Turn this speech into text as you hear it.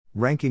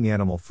Ranking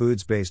Animal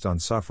Foods Based on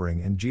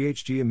Suffering and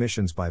GHG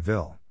Emissions by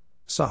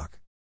VilleSokk.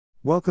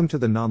 Welcome to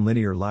the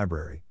Nonlinear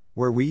Library,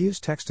 where we use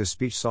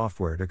text-to-speech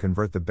software to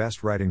convert the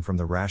best writing from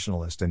the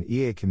Rationalist and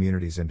EA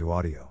communities into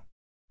audio.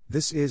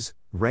 This is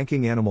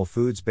Ranking Animal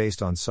Foods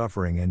Based on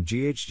Suffering and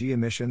GHG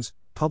Emissions,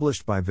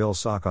 published by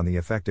VilleSokk on the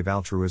Effective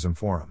Altruism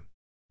Forum.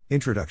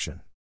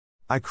 Introduction.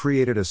 I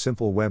created a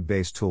simple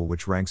web-based tool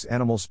which ranks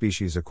animal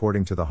species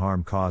according to the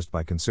harm caused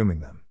by consuming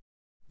them.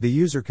 The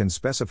user can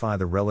specify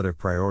the relative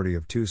priority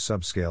of two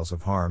subscales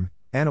of harm,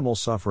 animal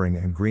suffering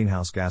and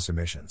greenhouse gas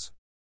emissions.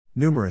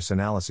 Numerous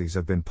analyses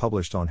have been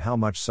published on how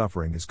much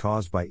suffering is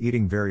caused by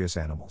eating various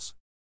animals.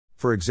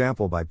 For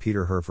example, by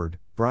Peter Hurford,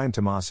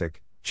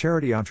 Tomasik,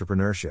 Charity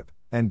Entrepreneurship,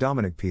 and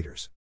Dominik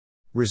Peters.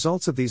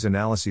 Results of these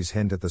analyses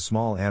hint at the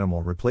small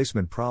animal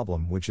replacement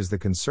problem, which is the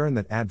concern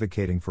that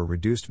advocating for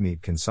reduced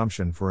meat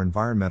consumption for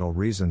environmental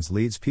reasons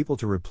leads people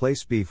to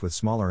replace beef with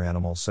smaller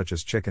animals such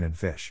as chicken and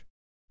fish.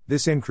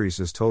 This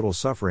increases total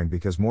suffering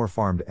because more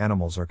farmed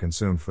animals are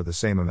consumed for the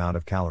same amount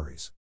of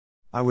calories.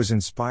 I was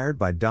inspired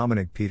by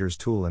Dominik Peters'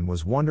 tool and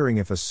was wondering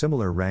if a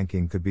similar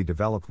ranking could be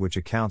developed which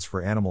accounts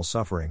for animal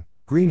suffering,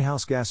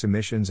 greenhouse gas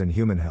emissions and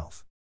human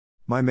health.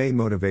 My main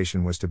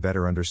motivation was to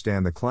better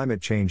understand the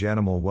climate change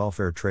animal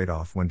welfare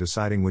trade-off when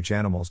deciding which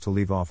animals to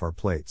leave off our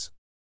plates.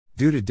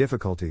 Due to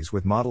difficulties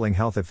with modeling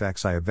health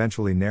effects, I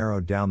eventually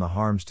narrowed down the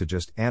harms to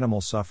just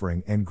animal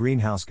suffering and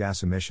greenhouse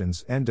gas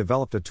emissions and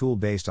developed a tool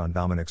based on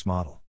Dominik's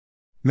model.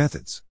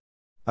 Methods.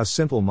 A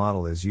simple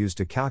model is used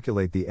to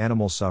calculate the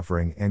animal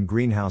suffering and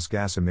greenhouse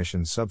gas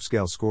emissions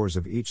subscale scores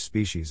of each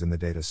species in the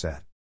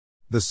dataset.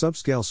 The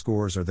subscale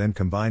scores are then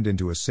combined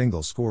into a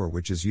single score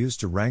which is used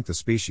to rank the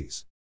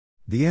species.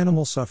 The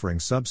animal suffering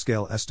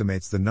subscale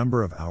estimates the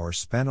number of hours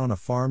spent on a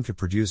farm to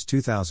produce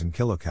 2,000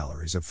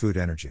 kilocalories of food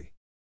energy.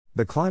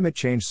 The climate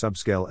change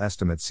subscale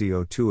estimates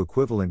CO2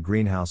 equivalent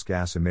greenhouse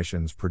gas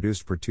emissions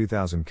produced per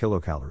 2,000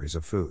 kilocalories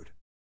of food.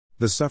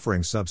 The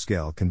suffering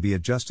subscale can be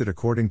adjusted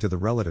according to the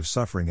relative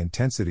suffering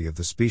intensity of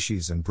the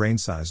species and brain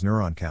size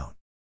neuron count.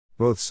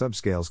 Both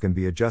subscales can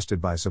be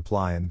adjusted by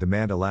supply and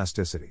demand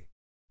elasticity.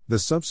 The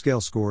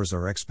subscale scores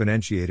are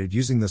exponentiated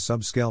using the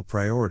subscale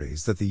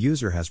priorities that the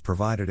user has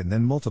provided and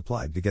then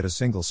multiplied to get a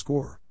single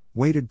score,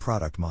 weighted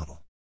product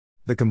model.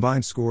 The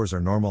combined scores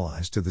are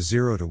normalized to the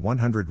 0 to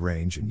 100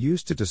 range and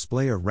used to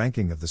display a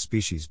ranking of the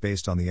species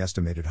based on the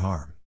estimated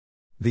harm.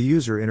 The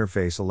user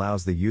interface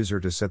allows the user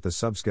to set the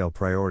subscale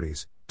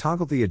priorities,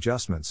 toggle the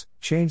adjustments,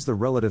 change the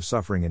relative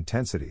suffering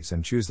intensities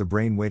and choose the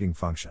brain weighting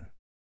function.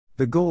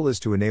 The goal is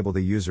to enable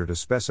the user to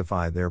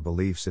specify their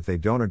beliefs if they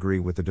don't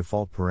agree with the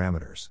default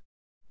parameters.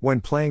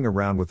 When playing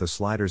around with the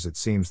sliders, it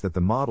seems that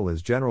the model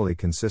is generally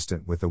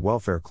consistent with the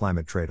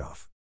welfare-climate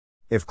trade-off.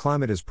 If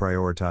climate is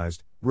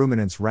prioritized,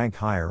 ruminants rank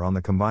higher on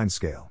the combined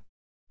scale.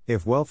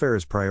 If welfare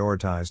is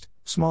prioritized,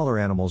 smaller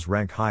animals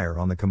rank higher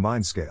on the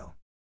combined scale.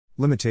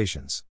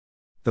 Limitations.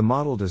 The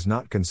model does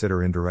not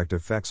consider indirect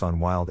effects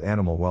on wild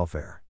animal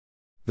welfare.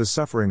 The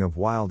suffering of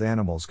wild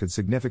animals could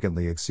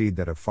significantly exceed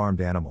that of farmed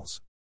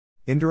animals.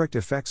 Indirect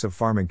effects of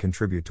farming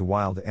contribute to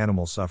wild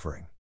animal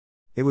suffering.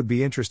 It would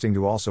be interesting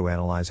to also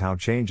analyze how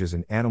changes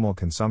in animal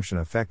consumption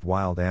affect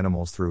wild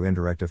animals through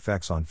indirect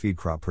effects on feed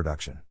crop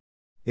production.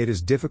 It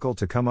is difficult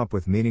to come up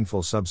with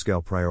meaningful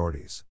subscale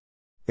priorities.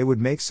 It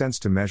would make sense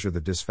to measure the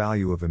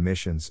disvalue of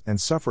emissions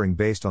and suffering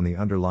based on the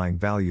underlying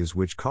values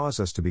which cause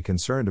us to be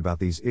concerned about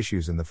these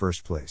issues in the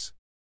first place.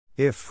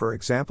 If, for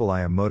example,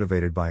 I am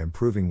motivated by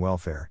improving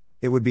welfare,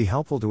 it would be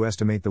helpful to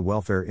estimate the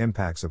welfare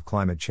impacts of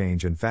climate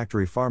change and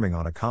factory farming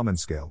on a common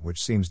scale,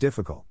 which seems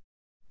difficult.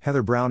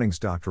 Heather Browning's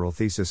doctoral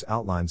thesis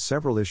outlines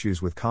several issues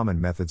with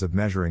common methods of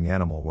measuring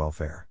animal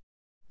welfare.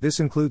 This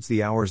includes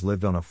the hours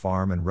lived on a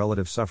farm and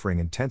relative suffering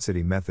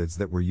intensity methods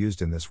that were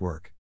used in this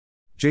work.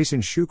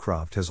 Jason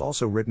Shoecroft has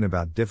also written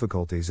about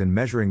difficulties in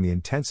measuring the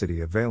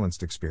intensity of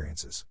valenced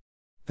experiences.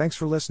 Thanks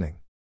for listening.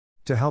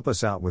 To help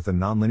us out with the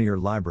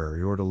Nonlinear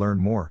Library or to learn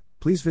more,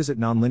 please visit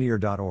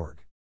nonlinear.org.